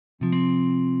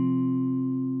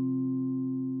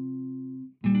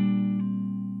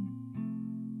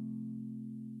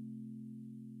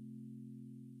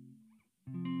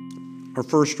Our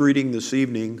first reading this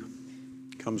evening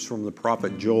comes from the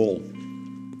prophet Joel,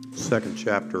 second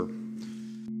chapter.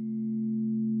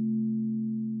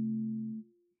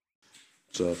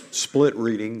 It's a split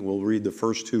reading. We'll read the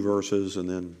first two verses and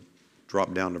then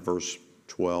drop down to verse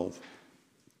 12.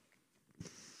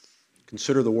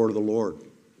 Consider the word of the Lord.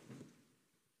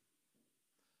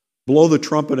 Blow the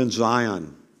trumpet in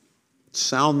Zion.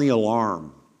 Sound the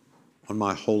alarm on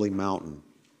my holy mountain.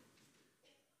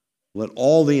 Let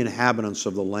all the inhabitants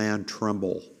of the land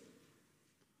tremble,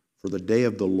 for the day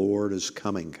of the Lord is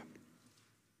coming.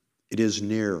 It is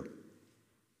near.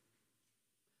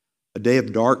 A day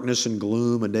of darkness and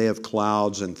gloom, a day of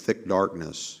clouds and thick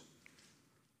darkness,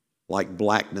 like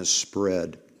blackness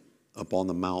spread upon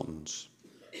the mountains.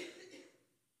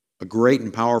 A great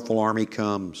and powerful army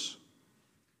comes.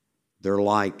 Their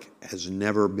like has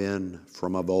never been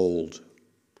from of old,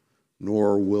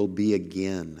 nor will be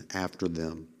again after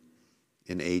them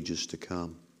in ages to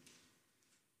come.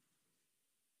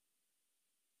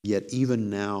 Yet even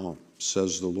now,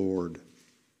 says the Lord,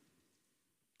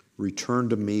 return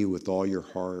to me with all your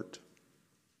heart,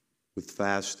 with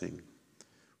fasting,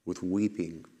 with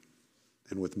weeping,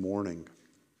 and with mourning.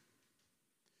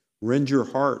 Rend your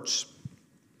hearts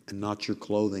and not your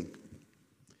clothing.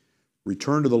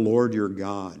 Return to the Lord your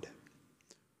God,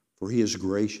 for he is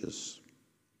gracious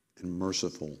and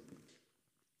merciful,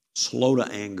 slow to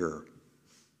anger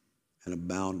and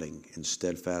abounding in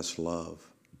steadfast love,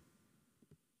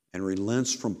 and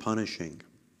relents from punishing.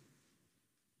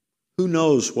 Who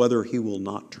knows whether he will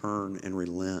not turn and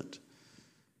relent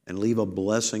and leave a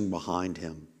blessing behind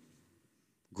him,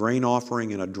 grain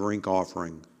offering and a drink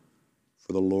offering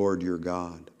for the Lord your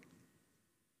God.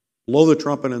 Blow the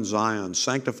trumpet in Zion,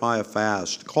 sanctify a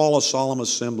fast, call a solemn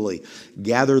assembly,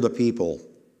 gather the people,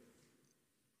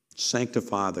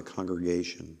 sanctify the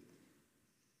congregation.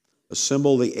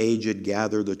 Assemble the aged,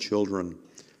 gather the children,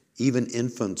 even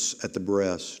infants at the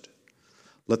breast.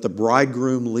 Let the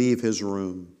bridegroom leave his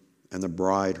room, and the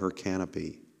bride her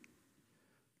canopy.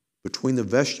 Between the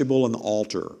vestibule and the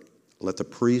altar, let the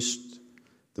priests,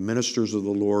 the ministers of the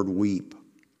Lord, weep.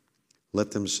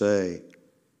 Let them say,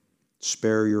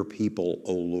 spare your people,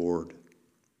 O Lord,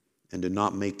 and do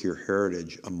not make your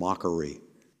heritage a mockery,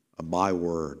 a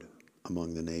byword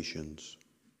among the nations.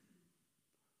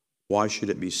 Why should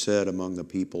it be said among the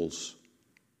peoples,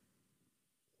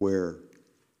 where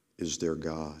is their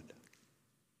God?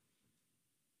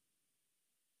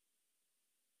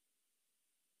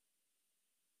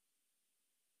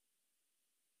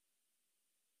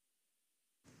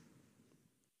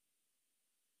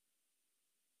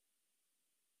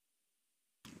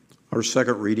 Our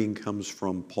second reading comes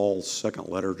from Paul's second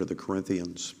letter to the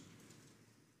Corinthians.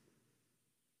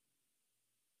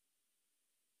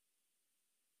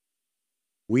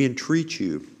 We entreat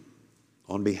you,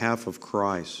 on behalf of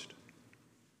Christ,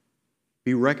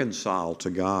 be reconciled to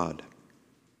God.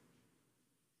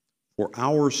 For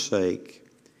our sake,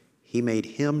 he made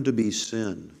him to be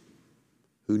sin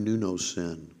who knew no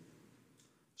sin,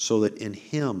 so that in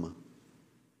him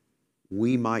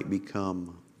we might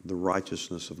become the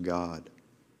righteousness of God.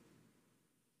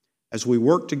 As we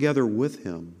work together with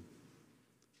him,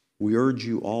 we urge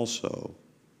you also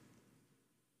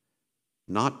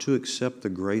not to accept the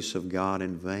grace of God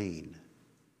in vain.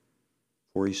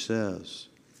 For he says,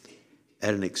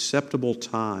 at an acceptable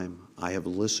time I have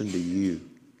listened to you,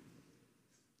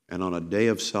 and on a day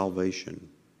of salvation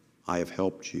I have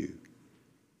helped you.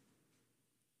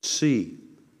 See,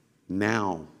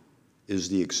 now is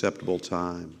the acceptable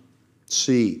time.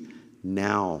 See,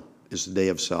 now is the day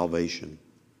of salvation.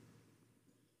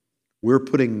 We're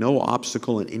putting no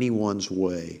obstacle in anyone's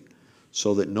way,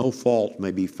 so that no fault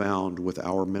may be found with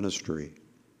our ministry.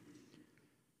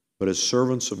 But as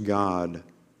servants of God,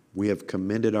 we have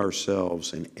commended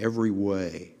ourselves in every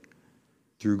way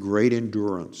through great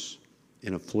endurance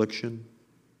in affliction,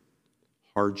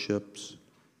 hardships,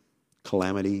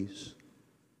 calamities,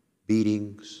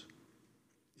 beatings,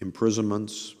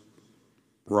 imprisonments,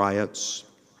 riots,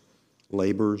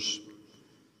 labors,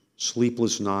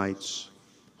 sleepless nights,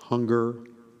 hunger,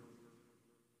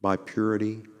 by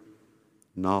purity,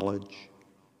 knowledge,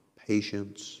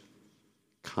 patience,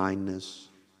 kindness,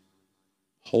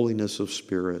 holiness of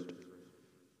spirit,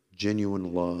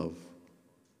 genuine love,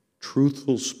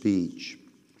 truthful speech,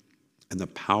 and the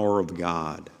power of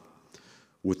God,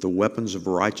 with the weapons of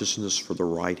righteousness for the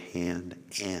right hand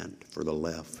and for the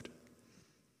left,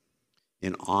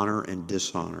 in honor and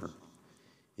dishonor,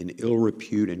 in ill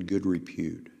repute and good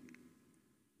repute.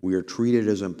 We are treated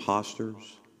as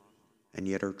impostors and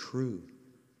yet are true,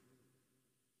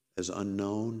 as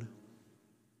unknown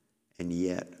and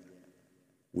yet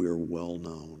we are well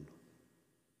known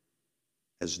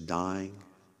as dying,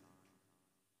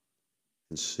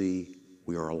 and see,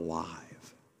 we are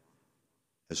alive,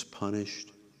 as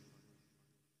punished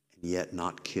and yet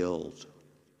not killed,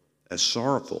 as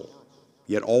sorrowful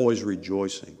yet always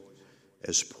rejoicing,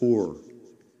 as poor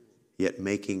yet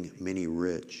making many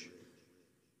rich,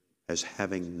 as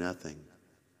having nothing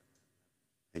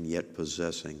and yet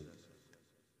possessing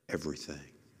everything.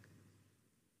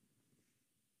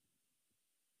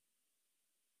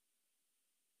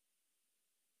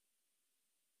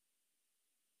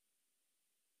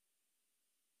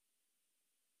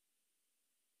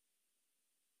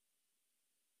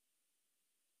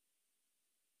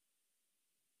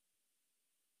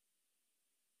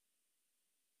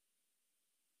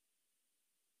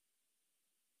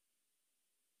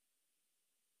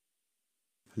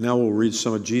 Now we'll read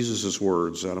some of Jesus'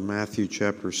 words out of Matthew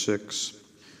chapter 6,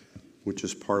 which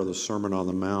is part of the Sermon on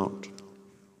the Mount.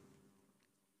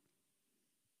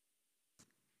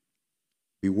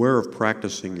 Beware of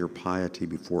practicing your piety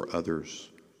before others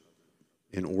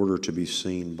in order to be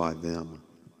seen by them,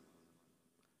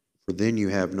 for then you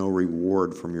have no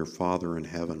reward from your Father in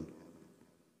heaven.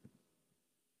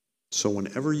 So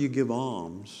whenever you give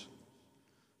alms,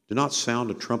 do not sound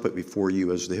a trumpet before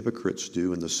you as the hypocrites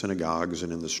do in the synagogues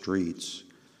and in the streets,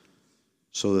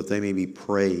 so that they may be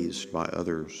praised by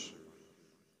others.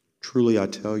 Truly I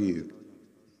tell you,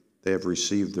 they have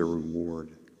received their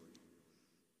reward.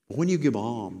 But when you give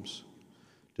alms,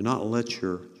 do not let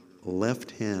your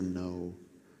left hand know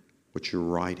what your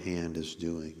right hand is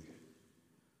doing,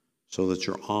 so that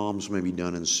your alms may be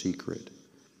done in secret,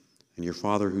 and your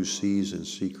Father who sees in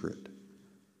secret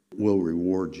will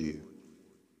reward you.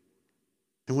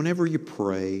 And whenever you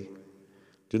pray,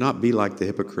 do not be like the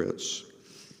hypocrites,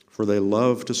 for they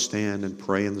love to stand and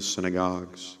pray in the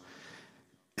synagogues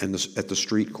and at the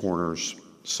street corners,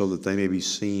 so that they may be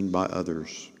seen by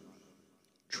others.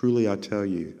 Truly I tell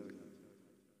you,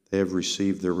 they have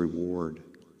received their reward.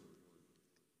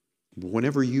 But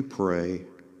whenever you pray,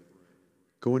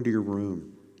 go into your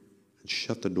room and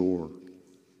shut the door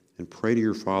and pray to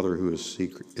your Father who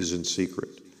is in secret.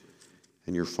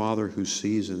 And your Father who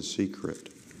sees in secret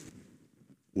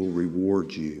will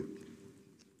reward you.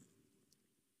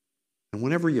 And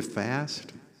whenever you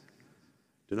fast,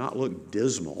 do not look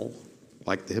dismal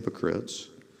like the hypocrites,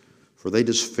 for they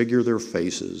disfigure their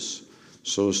faces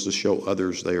so as to show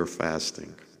others they are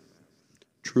fasting.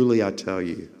 Truly I tell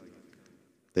you,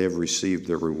 they have received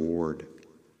their reward.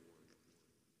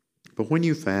 But when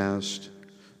you fast,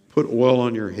 put oil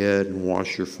on your head and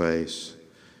wash your face,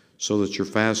 so that your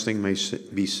fasting may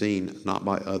be seen not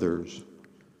by others,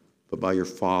 but by your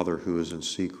Father who is in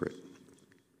secret.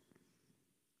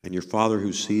 And your Father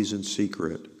who sees in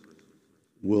secret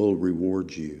will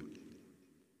reward you.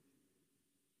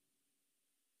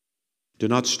 Do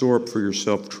not store up for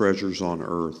yourself treasures on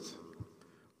earth,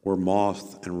 where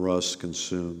moth and rust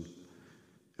consume,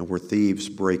 and where thieves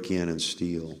break in and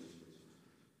steal.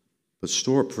 But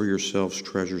store up for yourselves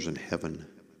treasures in heaven,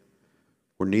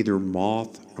 where neither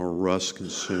moth nor rust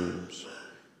consumes,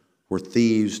 where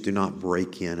thieves do not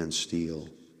break in and steal.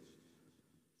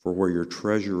 For where your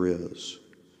treasure is,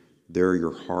 there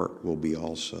your heart will be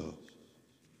also.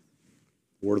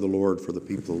 Word of the Lord for the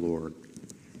people of the Lord.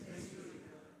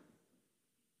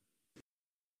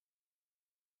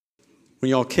 When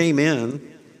y'all came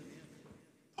in,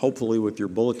 hopefully with your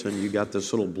bulletin, you got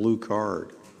this little blue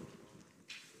card.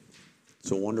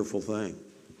 It's a wonderful thing.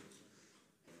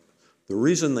 The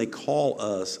reason they call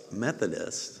us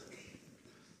Methodists,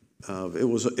 it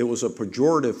was a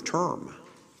pejorative term,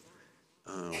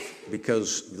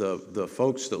 because the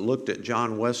folks that looked at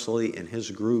John Wesley and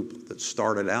his group that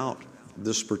started out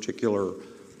this particular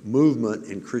movement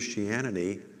in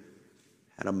Christianity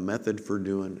had a method for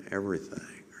doing everything,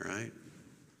 right?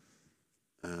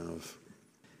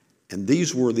 And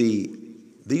these were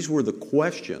the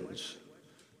questions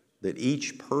that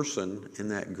each person in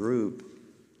that group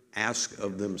ask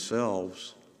of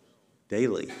themselves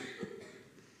daily.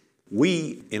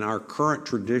 We, in our current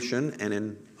tradition and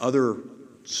in other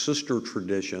sister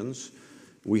traditions,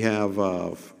 we have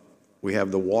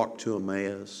the Walk to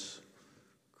Emmaus,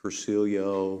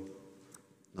 Cursilio,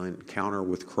 Encounter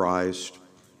with Christ,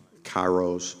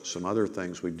 Kairos, some other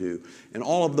things we do. And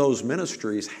all of those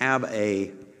ministries have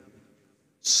a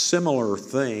similar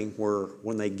thing where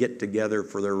when they get together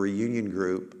for their reunion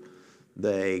group,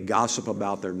 they gossip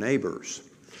about their neighbors.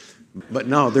 But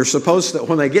no, they're supposed to,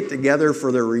 when they get together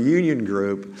for their reunion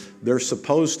group, they're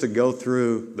supposed to go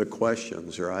through the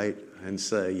questions, right? And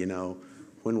say,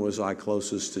 when was I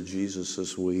closest to Jesus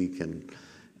this week?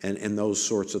 and those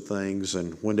sorts of things.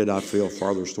 And when did I feel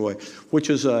farthest away? Which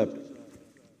is a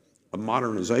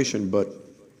modernization, but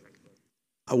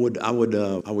I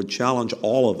would challenge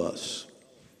all of us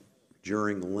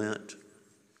during Lent,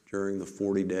 during the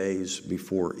 40 days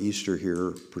before Easter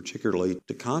here, particularly,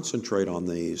 to concentrate on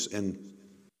these and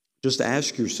just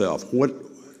ask yourself, what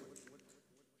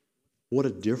a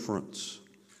difference.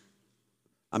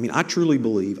 I mean, I truly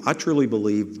believe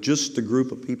just the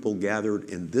group of people gathered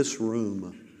in this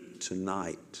room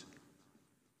tonight,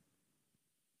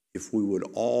 if we would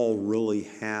all really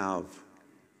have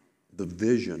the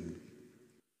vision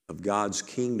of God's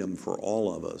kingdom for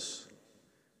all of us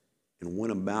and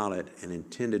went about it and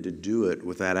intended to do it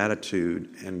with that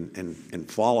attitude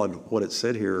and followed what it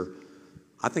said here,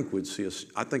 I think we'd see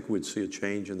a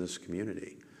change in this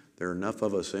community. There are enough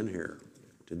of us in here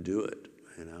to do it,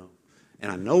 you know.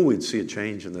 And I know we'd see a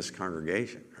change in this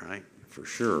congregation, right? For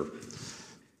sure.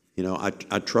 You know,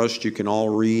 I trust you can all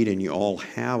read and you all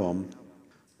have them.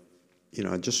 You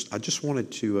know, I just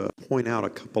wanted to point out a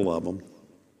couple of them.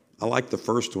 I like the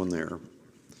first one there.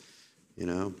 You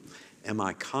know, am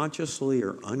I consciously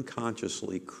or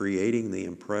unconsciously creating the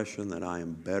impression that I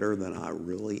am better than I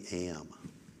really am?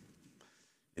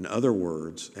 In other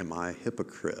words, am I a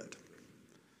hypocrite?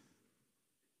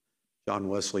 John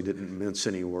Wesley didn't mince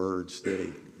any words, did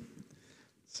he?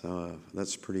 So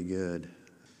that's pretty good.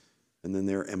 And then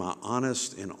there, am I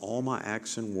honest in all my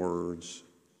acts and words,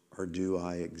 or do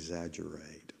I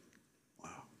exaggerate?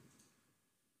 Wow.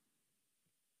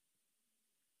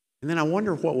 And then I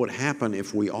wonder what would happen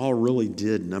if we all really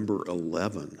did number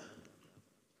 11.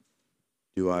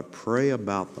 Do I pray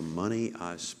about the money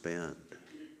I spend?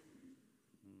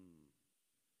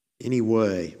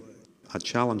 Anyway, I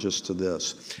challenge us to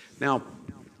this. Now,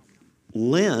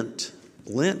 Lent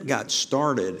got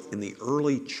started in the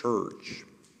early church.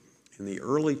 In the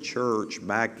early church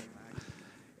back,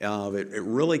 it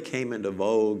really came into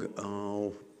vogue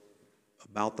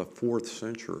about the 4th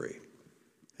century.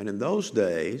 And in those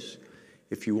days,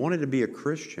 if you wanted to be a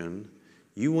Christian,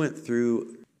 you went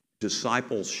through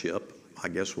discipleship. I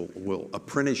guess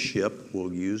apprenticeship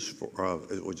we'll use for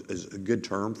is a good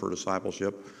term for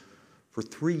discipleship. For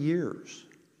 3 years.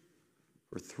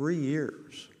 For 3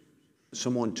 years.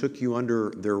 Someone took you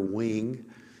under their wing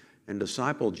and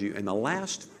discipled you. And the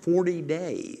last 40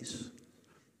 days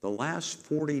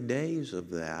of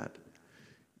that,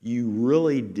 you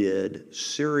really did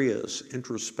serious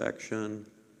introspection,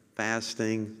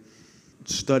 fasting,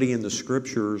 studying the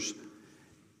scriptures.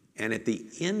 And at the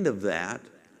end of that,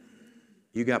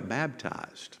 you got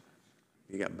baptized.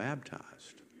 You got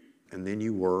baptized. And then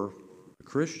you were a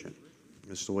Christian.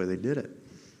 That's the way they did it.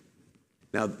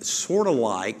 Now, sort of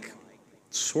like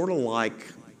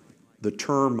the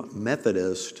term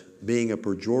Methodist being a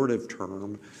pejorative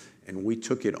term, and we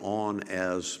took it on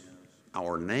as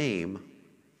our name,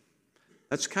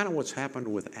 that's kind of what's happened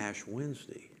with Ash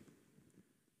Wednesday.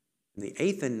 In the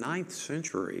 8th and 9th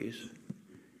centuries,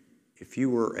 if you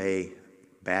were a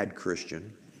bad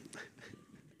Christian,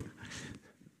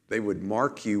 they would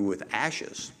mark you with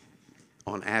ashes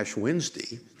on Ash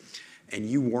Wednesday, and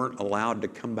you weren't allowed to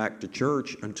come back to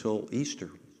church until Easter.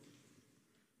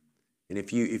 And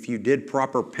if you did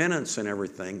proper penance and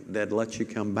everything, they'd let you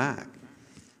come back.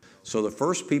 So the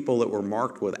first people that were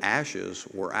marked with ashes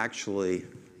were actually,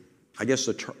 I guess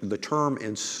the term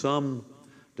in some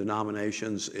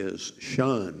denominations is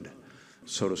shunned,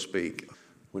 so to speak.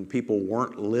 When people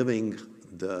weren't living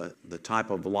the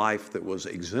type of life that was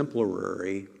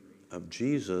exemplary of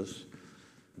Jesus,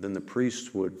 then the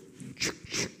priests would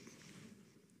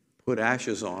put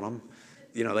ashes on them.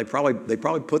 You know, they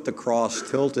probably put the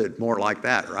cross tilted more like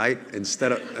that, right?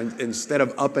 Instead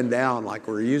of up and down like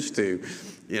we're used to,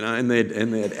 you know. And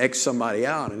they'd X somebody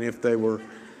out, and if they were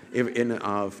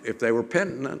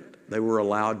penitent, they were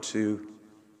allowed to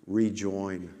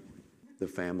rejoin the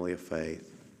family of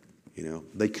faith. You know,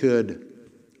 they could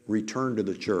return to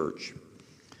the church.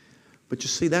 But you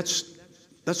see, that's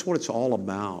what it's all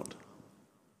about.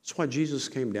 That's why Jesus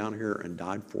came down here and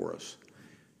died for us.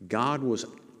 God was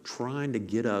trying to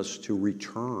get us to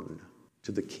return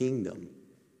to the kingdom,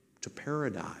 to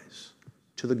paradise,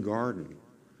 to the garden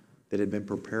that had been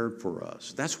prepared for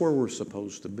us. That's where we're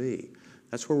supposed to be.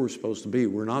 That's where we're supposed to be.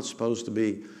 We're not supposed to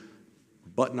be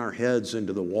butting our heads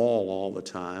into the wall all the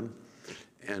time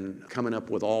and coming up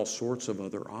with all sorts of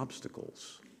other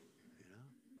obstacles. You know?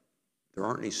 There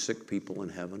aren't any sick people in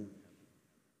heaven.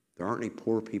 There aren't any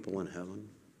poor people in heaven.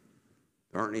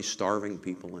 There aren't any starving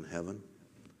people in heaven.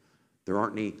 There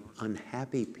aren't any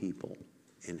unhappy people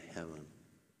in heaven.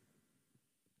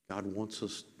 God wants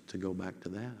us to go back to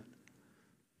that.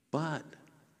 But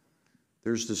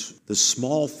There's this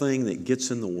small thing that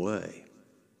gets in the way.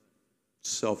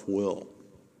 Self-will,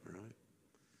 right?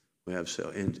 We have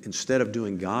instead of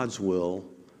doing God's will,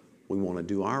 we want to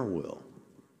do our will.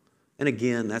 And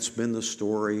again, that's been the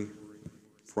story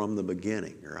from the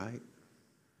beginning, right?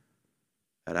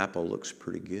 That apple looks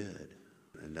pretty good.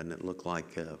 And doesn't it look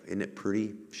like, isn't it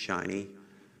pretty shiny?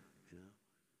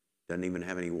 Doesn't even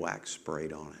have any wax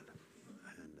sprayed on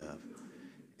it.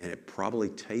 And it probably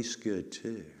tastes good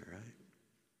too, right?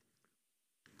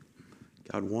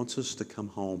 God wants us to come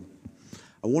home.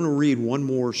 I want to read one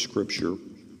more scripture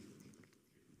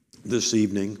this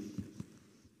evening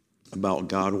about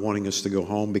God wanting us to go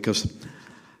home, because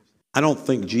I don't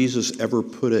think Jesus ever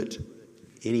put it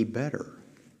any better.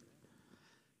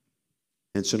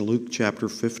 It's in Luke chapter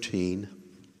 15.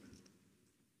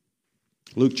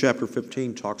 Luke chapter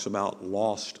 15 talks about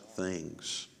lost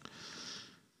things.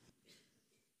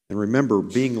 And remember,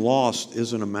 being lost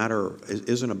isn't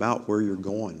about where you're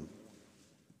going.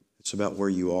 It's about where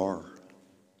you are.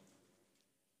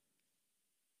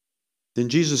 Then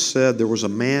Jesus said, there was a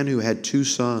man who had 2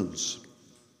 sons.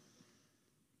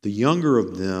 The younger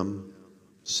of them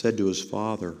said to his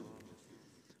father,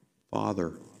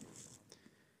 Father,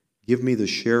 give me the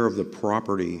share of the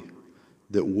property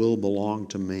that will belong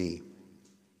to me.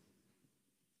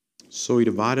 So he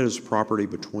divided his property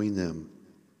between them.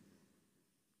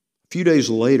 A few days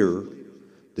later,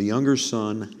 the younger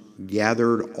son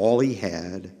gathered all he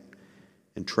had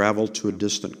and traveled to a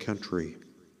distant country.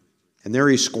 And there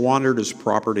he squandered his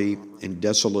property in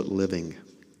desolate living.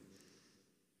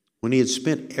 When he had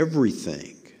spent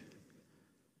everything,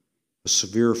 a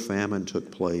severe famine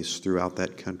took place throughout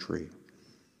that country,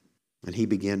 and he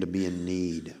began to be in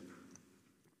need.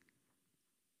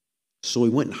 So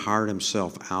he went and hired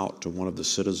himself out to one of the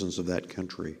citizens of that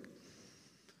country,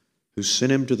 who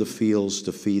sent him to the fields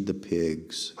to feed the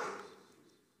pigs.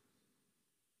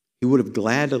 He would have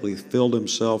gladly filled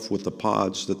himself with the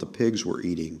pods that the pigs were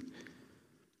eating,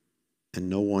 and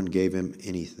no one gave him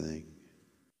anything.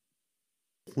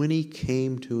 When he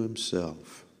came to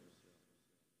himself,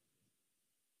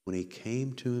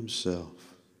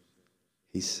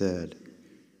 he said,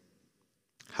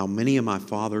 how many of my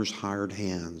father's hired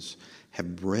hands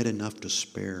have bread enough to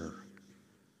spare?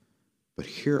 But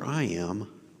here I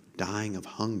am, dying of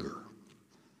hunger.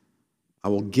 I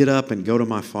will get up and go to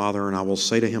my father, and I will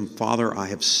say to him, Father, I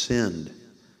have sinned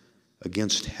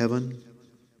against heaven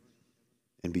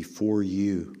and before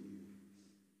you.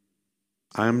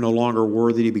 I am no longer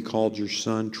worthy to be called your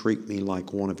son. Treat me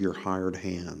like one of your hired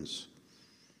hands.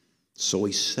 So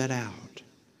he set out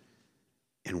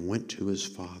and went to his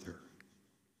father.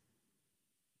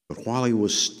 But while he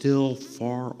was still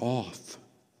far off,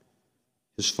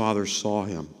 his father saw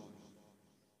him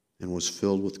and was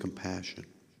filled with compassion.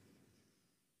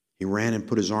 He ran and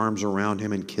put his arms around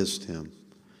him and kissed him.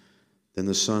 Then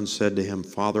the son said to him,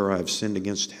 Father, I have sinned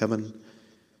against heaven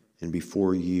and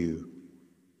before you.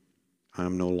 I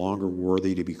am no longer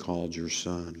worthy to be called your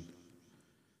son.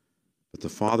 But the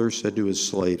father said to his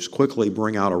slaves, quickly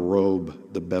bring out a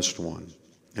robe, the best one,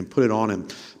 and put it on him.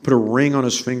 Put a ring on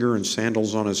his finger and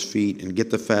sandals on his feet, and get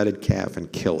the fatted calf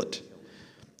and kill it.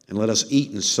 And let us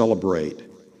eat and celebrate.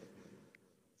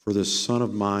 For this son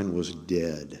of mine was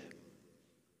dead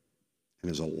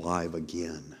and is alive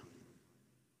again.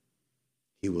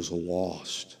 He was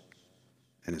lost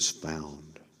and is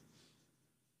found.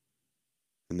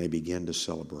 And they began to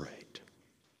celebrate.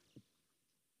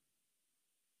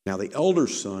 Now the elder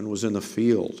son was in the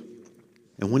field.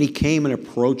 And when he came and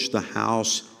approached the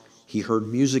house, he heard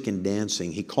music and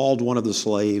dancing. He called one of the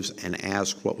slaves and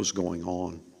asked what was going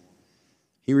on.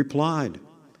 He replied,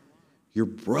 your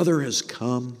brother has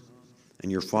come,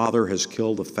 and your father has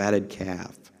killed the fatted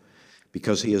calf,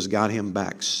 because he has got him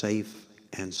back safe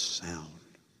and sound.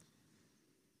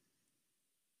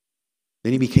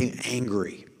 Then he became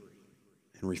angry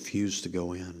and refused to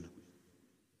go in.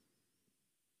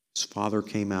 His father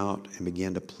came out and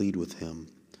began to plead with him.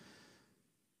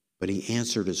 But he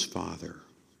answered his father,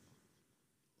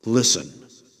 listen,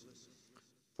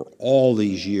 for all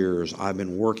these years I've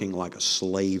been working like a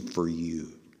slave for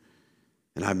you,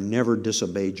 and I've never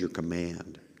disobeyed your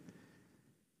command.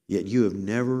 Yet you have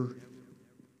never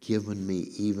given me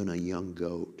even a young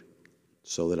goat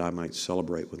so that I might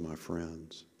celebrate with my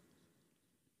friends.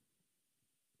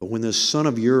 But when this son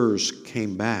of yours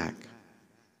came back,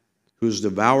 who has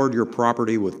devoured your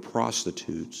property with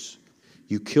prostitutes,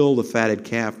 you killed the fatted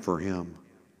calf for him.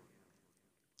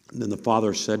 And then the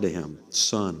father said to him,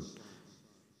 son,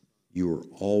 you are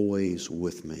always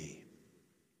with me,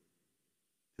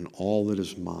 and all that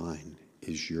is mine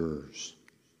is yours.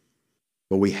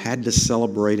 But we had to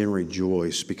celebrate and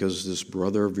rejoice because this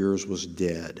brother of yours was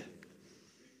dead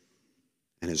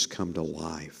and has come to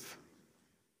life.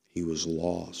 He was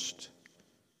lost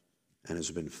and has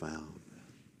been found.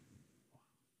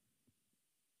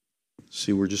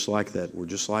 See, we're just like that. We're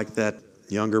just like that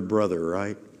younger brother,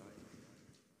 right?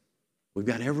 We've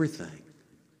got everything.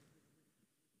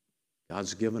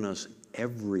 God's given us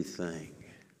everything,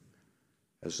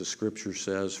 as the scripture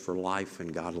says, for life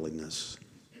and godliness.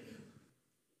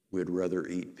 We'd rather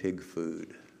eat pig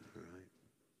food, right?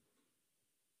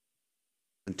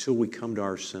 Until we come to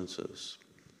our senses.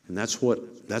 And that's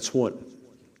what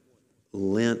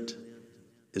Lent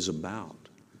is about.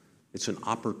 It's an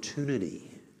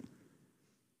opportunity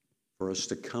for us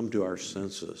to come to our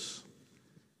senses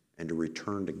and to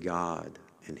return to God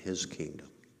and His kingdom,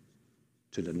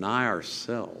 to deny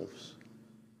ourselves,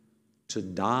 to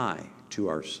die to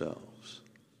ourselves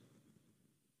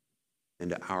and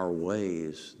to our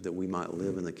ways, that we might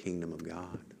live in the kingdom of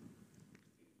God.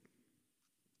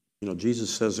 You know,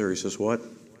 Jesus says there, He says what?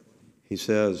 He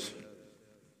says,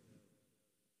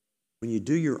 when you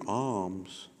do your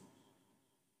alms,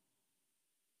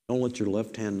 don't let your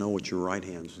left hand know what your right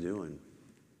hand's doing.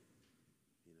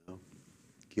 You know,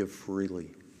 give freely.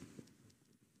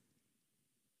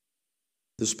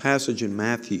 This passage in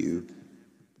Matthew,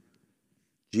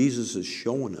 Jesus is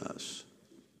showing us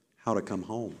how to come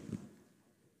home,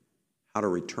 how to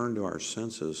return to our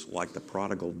senses like the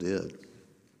prodigal did.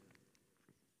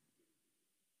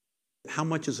 How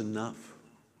much is enough,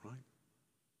 right?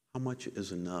 How much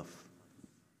is enough?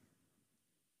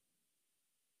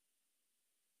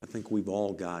 I think we've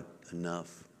all got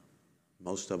enough.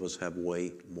 Most of us have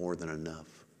way more than enough.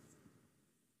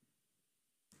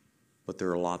 But there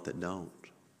are a lot that don't.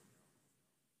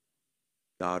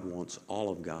 God wants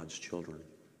all of God's children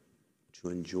to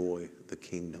enjoy the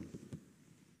kingdom.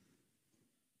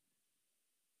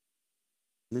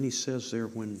 And then He says there,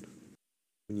 when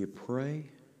you pray,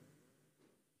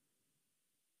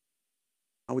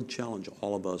 I would challenge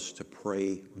all of us to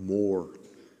pray more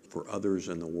for others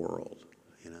in the world.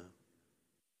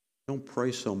 Don't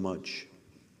pray so much.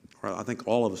 I think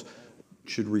all of us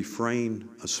should refrain,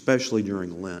 especially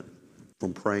during Lent,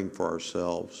 from praying for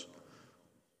ourselves.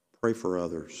 Pray for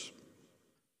others.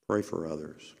 Pray for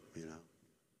others, you know.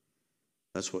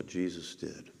 That's what Jesus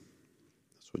did.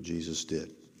 That's what Jesus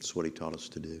did. That's what He taught us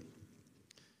to do.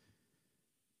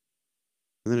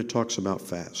 And then it talks about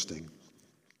fasting.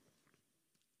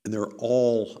 And there are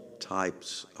all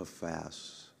types of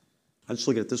fasts. I just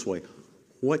look at it this way.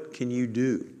 What can you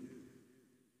do?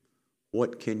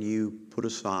 What can you put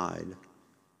aside?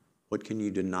 What can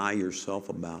you deny yourself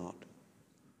about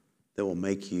that will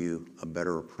make you a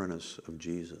better apprentice of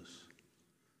Jesus?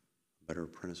 A better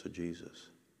apprentice of Jesus.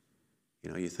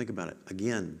 You know, you think about it.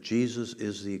 Again, Jesus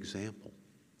is the example.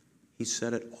 He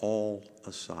set it all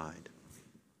aside.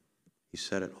 He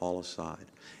set it all aside.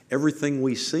 Everything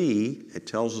we see, it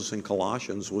tells us in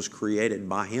Colossians, was created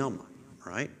by Him,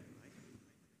 right?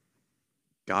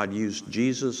 God used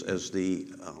Jesus as the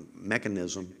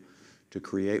mechanism to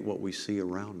create what we see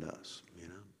around us, you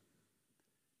know.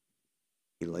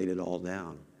 He laid it all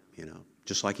down, you know.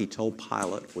 Just like He told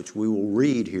Pilate, which we will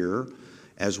read here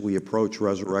as we approach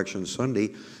Resurrection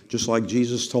Sunday, just like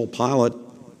Jesus told Pilate, He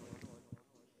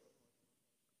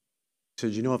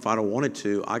said, you know, if I'd have wanted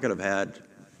to, I could have had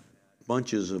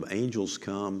bunches of angels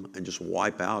come and just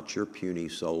wipe out your puny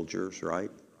soldiers,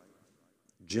 right?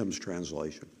 Jim's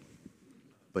translation.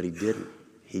 But He didn't.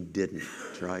 He didn't,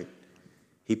 right?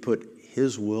 He put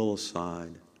His will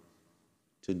aside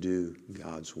to do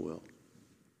God's will.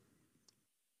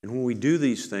 And when we do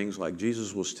these things, like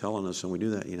Jesus was telling us, and we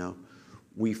do that, you know,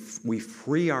 we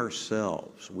free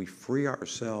ourselves. We free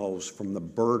ourselves from the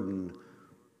burden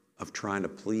of trying to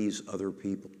please other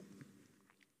people.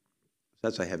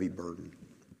 That's a heavy burden.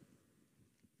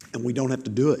 And we don't have to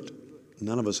do it.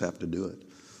 None of us have to do it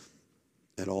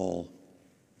at all.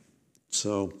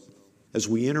 So, as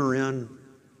we enter in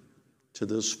to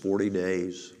this 40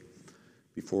 days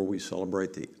before we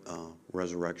celebrate the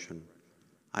resurrection,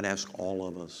 I'd ask all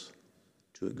of us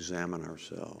to examine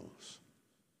ourselves.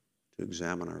 To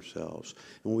examine ourselves.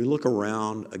 And when we look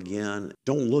around again,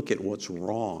 don't look at what's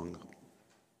wrong.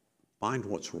 Find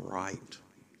what's right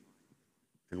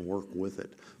and work with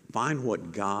it. Find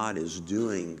what God is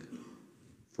doing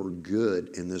for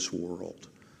good in this world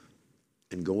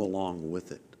and go along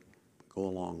with it. Go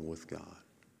along with God.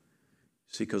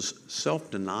 See, because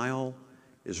self-denial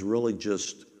is really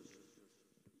just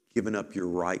giving up your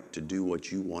right to do what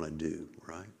you want to do,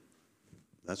 right?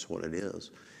 That's what it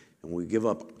is. And when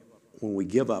we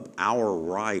give up our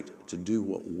right to do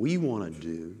what we want to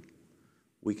do,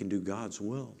 we can do God's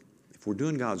will. If we're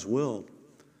doing God's will,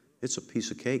 it's a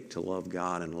piece of cake to love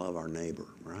God and love our neighbor,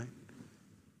 right?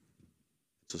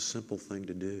 It's a simple thing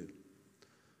to do.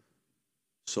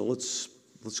 So let's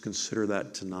consider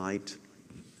that tonight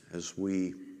as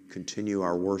we continue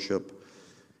our worship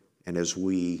and as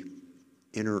we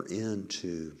enter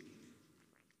into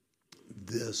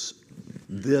this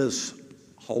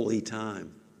holy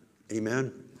time.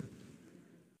 Amen?